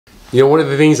You know, one of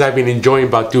the things I've been enjoying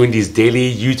about doing these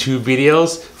daily YouTube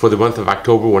videos for the month of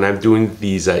October, when I'm doing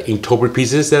these Inktober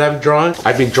pieces that I'm drawing,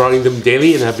 I've been drawing them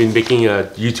daily and I've been making a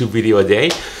YouTube video a day.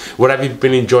 What I've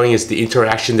been enjoying is the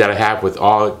interaction that I have with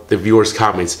all the viewers'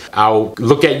 comments. I'll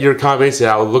look at your comments and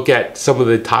I'll look at some of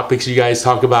the topics you guys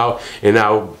talk about, and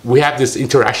we have this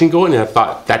interaction going, and I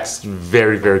thought that's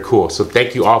very, very cool. So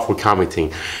thank you all for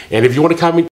commenting. And if you want to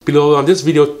comment below on this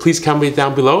video, please comment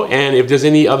down below, and if there's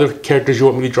any other characters you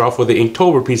want me to draw for the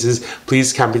Inktober pieces,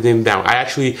 please comment them down. I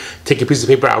actually take a piece of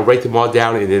paper, I'll write them all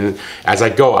down, and then as I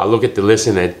go, I'll look at the list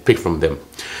and I pick from them.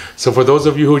 So for those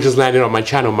of you who just landed on my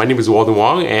channel, my name is Walden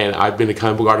Wong, and I've been a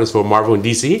comic book artist for Marvel and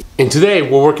DC. And today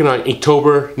we're working on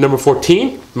Inktober number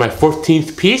 14, my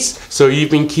 14th piece. So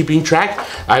you've been keeping track.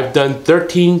 I've done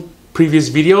 13 previous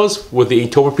videos with the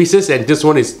Inktober pieces, and this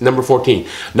one is number 14.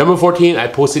 Number 14, I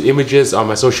posted images on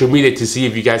my social media to see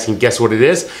if you guys can guess what it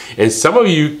is, and some of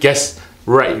you guessed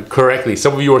right correctly.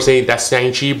 Some of you are saying that's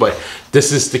Shang-Chi, but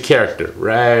this is the character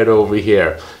right over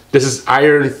here. This is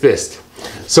Iron Fist.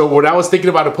 So when I was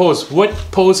thinking about a pose, what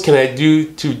pose can I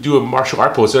do to do a martial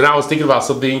art pose? So now I was thinking about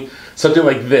something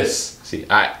like this. See,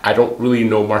 I don't really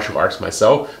know martial arts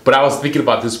myself, but I was thinking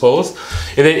about this pose.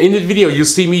 And then in the video, you'll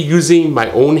see me using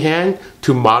my own hand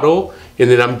to model, and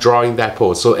then I'm drawing that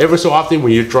pose. So ever so often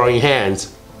when you're drawing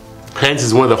hands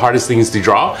is one of the hardest things to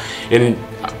draw. And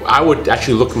I would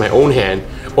actually look at my own hand,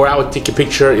 or I would take a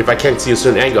picture. If I can't see a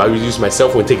certain angle, I would use my cell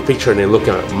phone, take a picture, and then look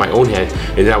at my own hand,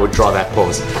 and then I would draw that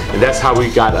pose. And that's how we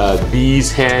got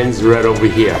these hands right over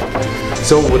here.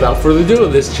 So without further ado,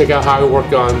 let's check out how I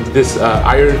work on this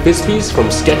Iron Fist piece,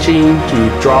 from sketching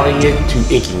to drawing it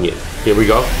to inking it. Here we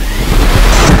go.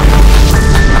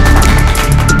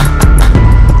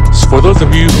 So for those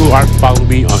of you who aren't following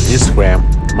me on Instagram,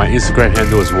 my Instagram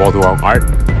handle is Walden Wong Art.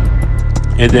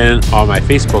 And then on my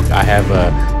Facebook, I have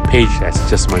a page that's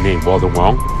just my name, Walden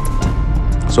Wong.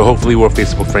 So hopefully we're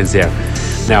Facebook friends there.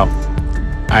 Now,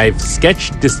 I've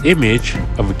sketched this image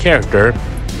of a character,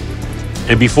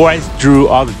 and before I drew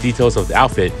all the details of the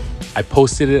outfit, I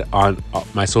posted it on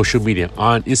my social media,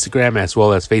 on Instagram as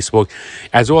well as Facebook,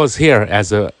 as well as here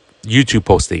as a YouTube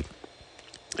posting.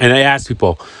 And I asked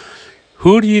people,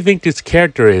 who do you think this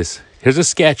character is? Here's a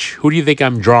sketch. Who do you think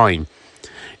I'm drawing?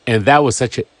 And that was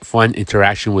such a fun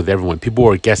interaction with everyone. People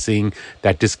were guessing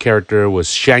that this character was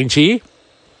Shang-Chi.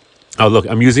 Oh, look,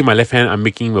 I'm using my left hand, I'm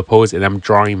making a pose, and I'm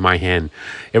drawing my hand.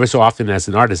 Every so often as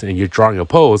an artist and you're drawing a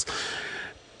pose,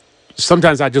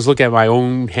 sometimes I just look at my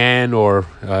own hand, or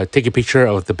take a picture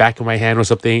of the back of my hand or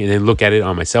something, and then look at it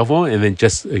on my cell phone, and then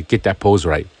just get that pose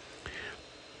right.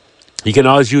 You can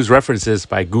always use references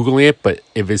by Googling it, but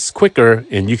if it's quicker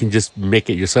and you can just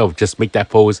make it yourself, just make that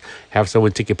pose, have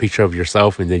someone take a picture of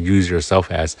yourself, and then use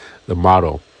yourself as the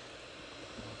model.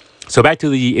 So back to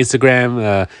the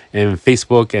Instagram and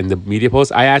Facebook and the media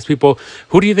posts, I asked people,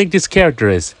 who do you think this character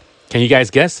is? Can you guys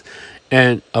guess?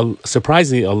 And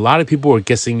surprisingly, a lot of people were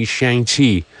guessing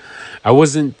Shang-Chi. I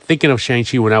wasn't thinking of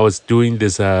Shang-Chi when I was doing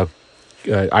this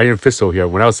Iron Fist over here.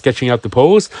 When I was sketching out the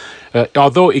pose,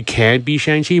 although it can be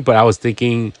Shang-Chi, but I was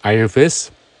thinking Iron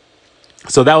Fist.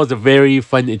 So that was a very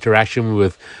fun interaction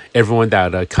with everyone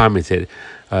that commented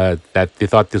that they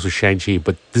thought this was Shang-Chi,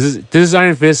 but this is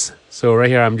Iron Fist. So right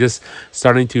here, I'm just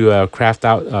starting to craft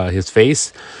out his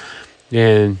face.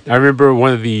 And I remember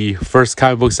one of the first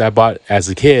comic books I bought as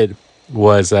a kid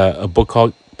was a book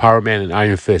called Power Man and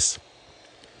Iron Fist.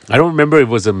 I don't remember if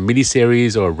it was a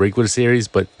mini-series or a regular series,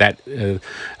 but that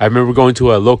I remember going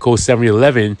to a local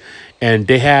 7-Eleven, and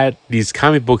they had these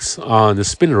comic books on the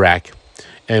spinner rack.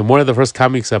 And one of the first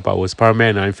comics I bought was Power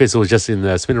Man and Iron Fist. It was just in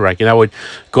the spinner rack. And I would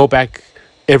go back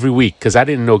every week, because I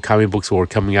didn't know comic books were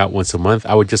coming out once a month.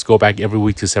 I would just go back every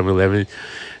week to 7-Eleven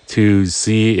to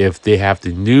see if they have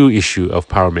the new issue of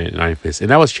Power Man and Iron Fist.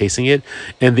 And I was chasing it.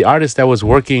 And the artist that was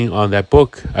working on that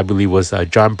book, I believe, was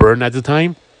John Byrne at the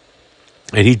time.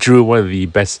 And he drew one of the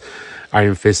best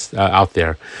Iron Fists out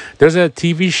there. There's a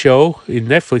TV show in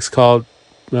Netflix called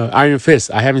Iron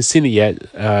Fist. I haven't seen it yet.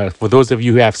 For those of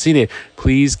you who have seen it,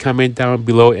 please comment down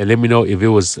below and let me know if it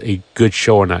was a good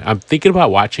show or not. I'm thinking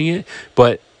about watching it,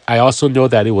 but I also know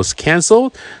that it was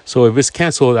canceled. So if it's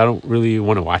canceled, I don't really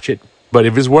want to watch it. But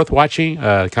if it's worth watching,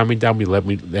 comment down below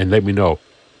and let me know.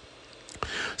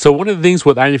 So one of the things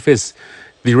with Iron Fist,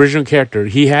 the original character,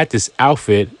 he had this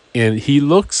outfit, and he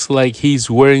looks like he's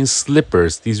wearing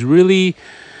slippers. These really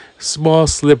small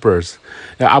slippers.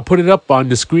 Now, I'll put it up on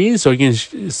the screen so you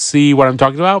can see what I'm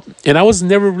talking about. And I was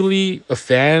never really a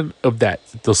fan of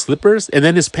those slippers. And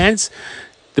then his pants,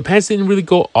 the pants didn't really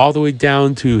go all the way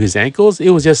down to his ankles.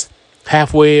 It was just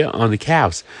halfway on the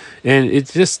calves. And it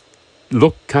just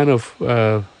looked kind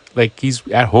of like he's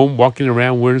at home walking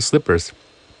around wearing slippers.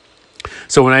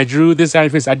 So when I drew this Iron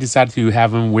Fist, I decided to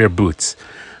have him wear boots.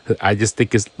 I just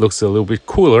think it looks a little bit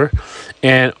cooler.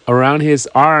 And around his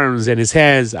arms and his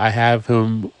hands, I have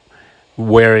him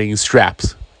wearing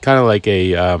straps, kind of like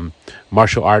a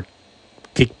martial art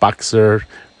kickboxer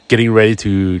getting ready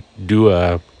to do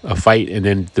a fight, and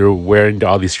then they're wearing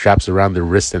all these straps around their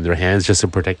wrists and their hands just to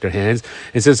protect their hands.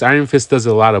 And since Iron Fist does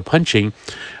a lot of punching,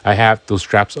 I have those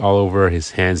straps all over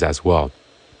his hands as well.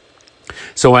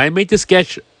 So when I made this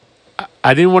sketch,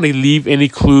 I didn't want to leave any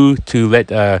clue to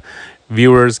let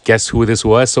viewers guess who this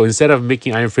was. So instead of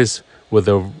making Iron Fist with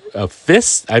a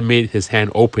fist, I made his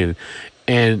hand open.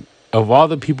 And of all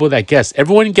the people that guessed,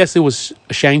 everyone guessed it was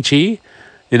Shang-Chi.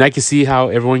 And I can see how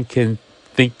everyone can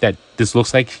think that this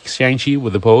looks like Shang-Chi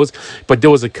with the pose. But there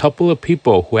was a couple of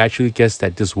people who actually guessed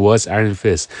that this was Iron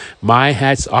Fist. My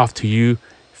hat's off to you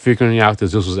figuring out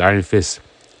that this was Iron Fist.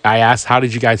 I asked, how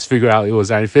did you guys figure out it was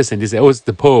Iron Fist? And they said, oh, it's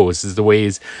the pose. It's the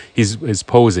way he's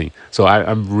posing. So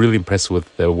I'm really impressed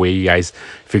with the way you guys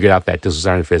figured out that this was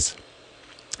Iron Fist.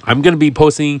 I'm going to be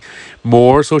posting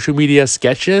more social media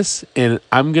sketches, and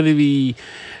I'm going to be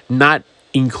not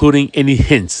including any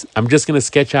hints. I'm just going to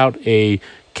sketch out a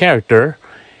character,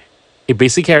 a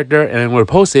basic character, and I'm going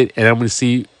to post it, and I'm going to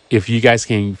see if you guys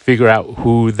can figure out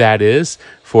who that is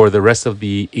for the rest of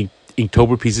the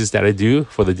Inktober pieces that I do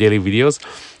for the daily videos.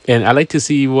 And I like to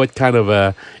see what kind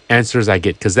of answers I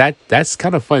get, because that's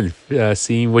kind of fun,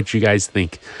 seeing what you guys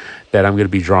think that I'm going to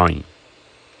be drawing.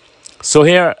 So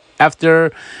here,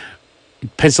 after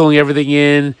penciling everything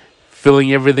in,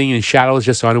 filling everything in shadows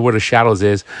just so I know where the shadows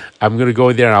is, I'm going to go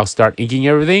in there and I'll start inking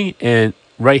everything. And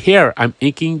right here, I'm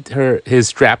inking his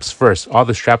straps first, all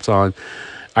the straps on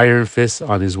Iron Fist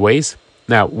on his waist.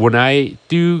 Now, when I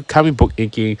do comic book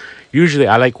inking, usually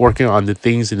I like working on the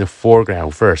things in the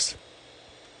foreground first.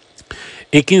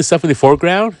 Inking stuff in the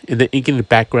foreground and then inking the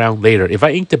background later. If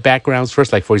I ink the backgrounds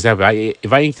first, like for example,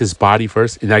 if I ink his body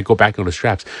first and I go back on the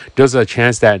straps, there's a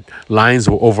chance that lines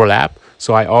will overlap.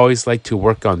 So I always like to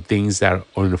work on things that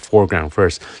are in the foreground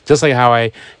first. Just like how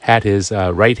I had his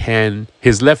left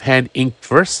hand inked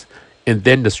first, and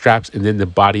then the straps, and then the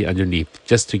body underneath,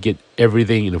 just to get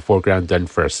everything in the foreground done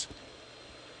first.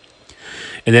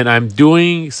 And then I'm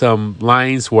doing some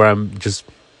lines where I'm just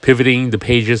pivoting the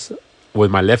pages with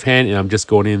my left hand, and I'm just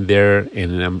going in there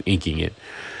and I'm inking it.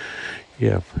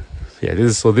 Yeah.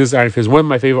 This is Iron Fist. One of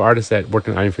my favorite artists that worked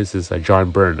on Iron Fist is John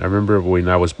Byrne. I remember when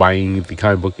I was buying the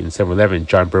comic book in 7-Eleven,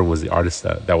 John Byrne was the artist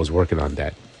that was working on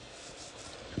that.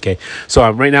 Okay, so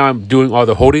right now I'm doing all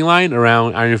the holding line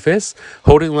around Iron Fist.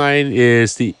 Holding line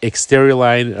is the exterior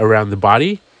line around the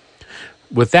body.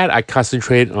 With that, I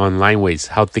concentrate on line weights,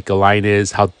 how thick a line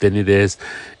is, how thin it is.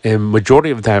 And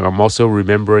majority of the time, I'm also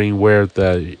remembering where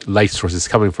the light source is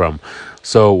coming from.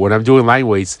 So when I'm doing line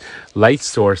weights, light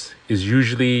source is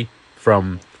usually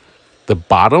from the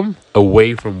bottom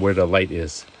away from where the light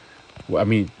is. I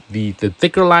mean, the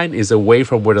thicker line is away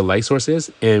from where the light source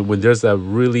is. And when there's a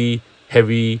really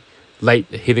heavy light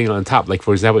hitting on top, like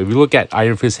for example, if you look at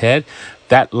Iron Fist's head,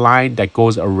 that line that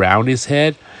goes around his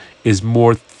head is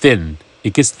more thin.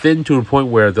 It gets thin to the point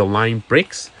where the line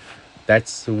breaks.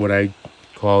 That's what I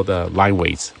call the line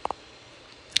weights.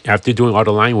 After doing all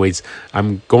the line weights,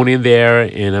 I'm going in there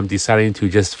and I'm deciding to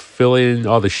just fill in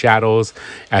all the shadows,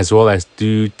 as well as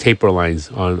do taper lines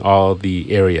on all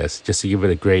the areas, just to give it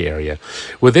a gray area.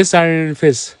 With this Iron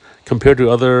Fist, compared to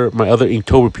my other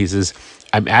Inktober pieces,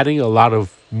 I'm adding a lot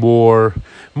of more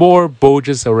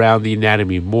bulges around the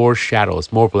anatomy, more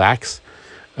shadows, more blacks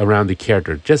around the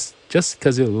character, just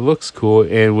because it looks cool.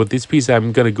 And with this piece,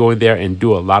 I'm going to go in there and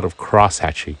do a lot of cross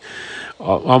hatching.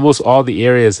 Almost all the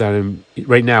areas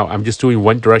right now, I'm just doing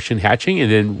one direction hatching,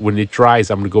 and then when it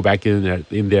dries, I'm going to go back in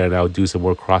there and I'll do some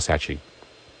more cross hatching.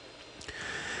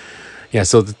 Yeah,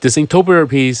 so this Inktober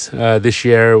piece this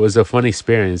year was a fun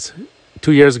experience.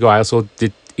 2 years ago, I also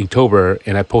did Inktober,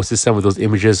 and I posted some of those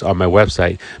images on my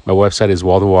website. My website is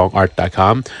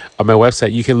waldenwongart.com. On my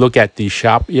website, you can look at the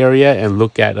shop area and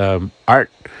look at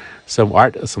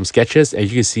some sketches, and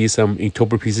you can see some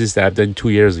Inktober pieces that I've done 2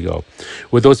 years ago.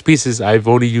 With those pieces, I've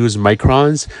only used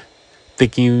microns,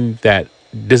 thinking that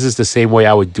this is the same way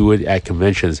I would do it at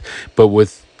conventions. But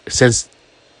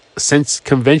since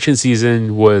convention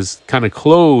season was kind of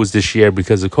closed this year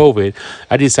because of COVID,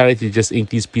 I decided to just ink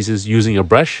these pieces using a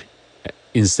brush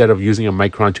instead of using a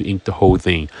micron to ink the whole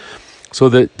thing. So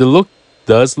the look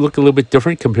does look a little bit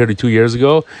different compared to 2 years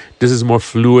ago. This is more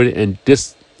fluid, and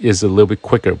this is a little bit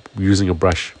quicker using a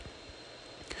brush.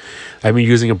 I've been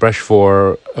using a brush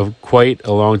for quite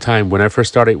a long time. When I first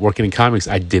started working in comics,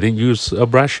 I didn't use a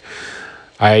brush.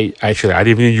 I didn't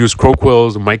even use crow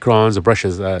quills, microns, or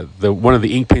brushes. One of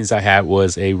the ink pens I had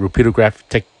was a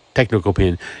repeatograph technical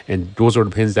pen, and those were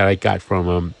the pens that I got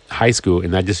from high school,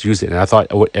 and I just used it. And I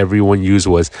thought what everyone used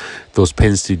was those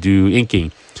pens to do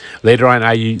inking. Later on,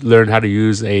 I learned how to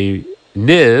use a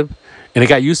nib, and I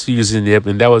got used to using a nib,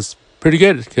 and that was pretty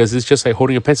good because it's just like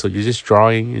holding a pencil. You're just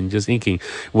drawing and just inking.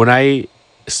 When I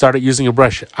started using a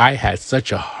brush, I had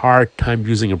such a hard time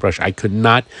using a brush. I could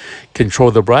not control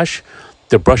the brush.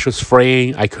 The brush was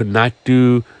fraying. I could not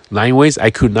do line weights. I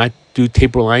could not do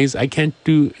taper lines. I can't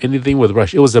do anything with a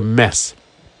brush. It was a mess.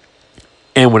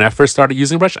 And when I first started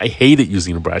using a brush, I hated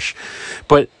using a brush.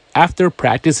 But after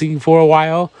practicing for a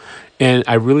while, and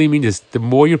I really mean this, the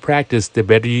more you practice, the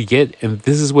better you get. And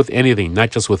this is with anything,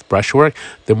 not just with brushwork.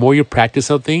 The more you practice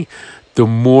something, the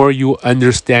more you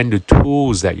understand the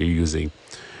tools that you're using.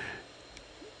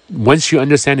 Once you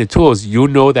understand the tools, you'll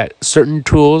know that certain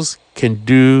tools can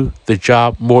do the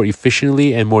job more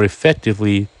efficiently and more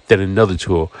effectively than another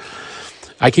tool.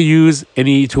 I can use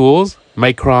any tools,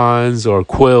 microns or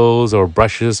quills or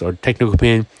brushes or technical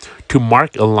pen, to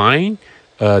mark a line,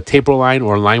 a taper line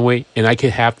or line weight, and I can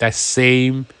have that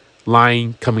same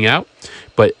line coming out.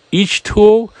 But each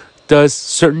tool does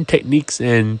certain techniques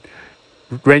and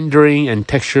rendering and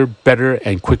texture better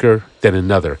and quicker than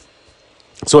another.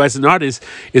 So as an artist,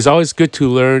 it's always good to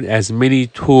learn as many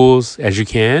tools as you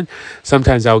can.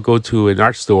 Sometimes I'll go to an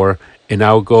art store and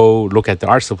I'll go look at the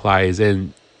art supplies.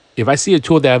 And if I see a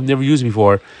tool that I've never used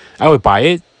before, I would buy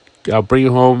it. I'll bring it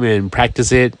home and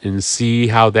practice it and see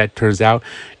how that turns out.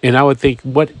 And I would think,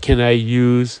 what can I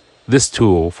use this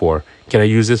tool for? Can I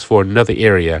use this for another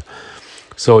area?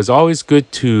 So it's always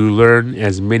good to learn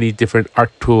as many different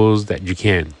art tools that you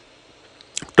can.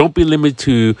 Don't be limited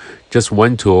to just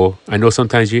one tool. I know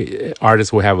sometimes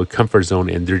artists will have a comfort zone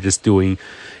and they're just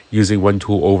using one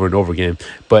tool over and over again.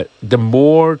 But the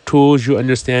more tools you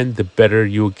understand, the better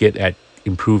you'll get at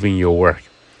improving your work.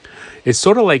 It's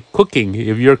sort of like cooking.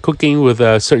 If you're cooking with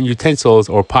certain utensils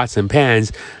or pots and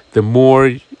pans, the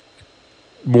more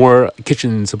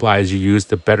kitchen supplies you use,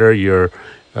 the better your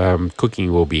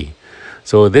cooking will be.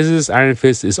 So this is Iron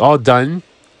Fist. It's all done.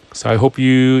 So I hope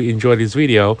you enjoyed this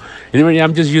video. Anyway,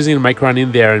 I'm just using a micron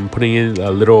in there and putting in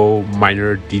little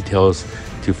minor details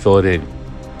to fill it in.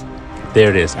 There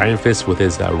it is, Iron Fist with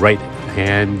his right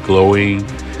hand glowing,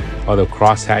 all the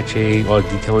cross hatching, all the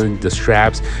detailing, the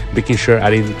straps, making sure I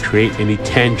didn't create any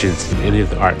tangents in any of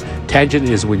the art. Tangent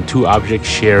is when two objects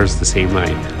shares the same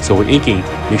line. So when inking,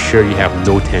 make sure you have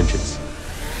no tangents.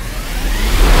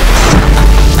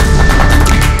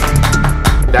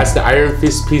 That's the Iron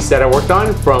Fist piece that I worked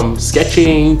on, from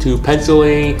sketching to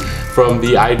penciling, from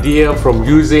the idea, from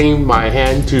using my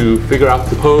hand to figure out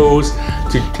the pose,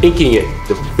 to inking it,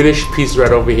 the finished piece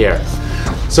right over here.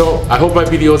 So I hope my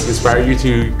videos inspire you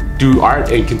to do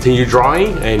art and continue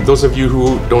drawing. And those of you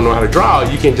who don't know how to draw,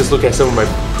 you can just look at some of my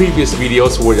previous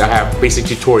videos where I have basic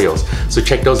tutorials. So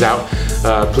check those out.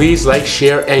 Please like,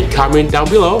 share, and comment down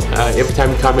below. Every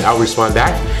time you comment, I'll respond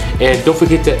back. And don't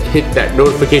forget to hit that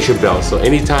notification bell, so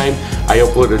anytime I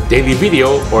upload a daily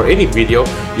video or any video,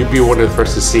 you'll be one of the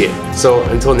first to see it. So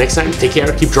until next time, take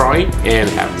care, keep drawing, and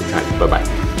have a good time.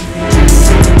 Bye-bye.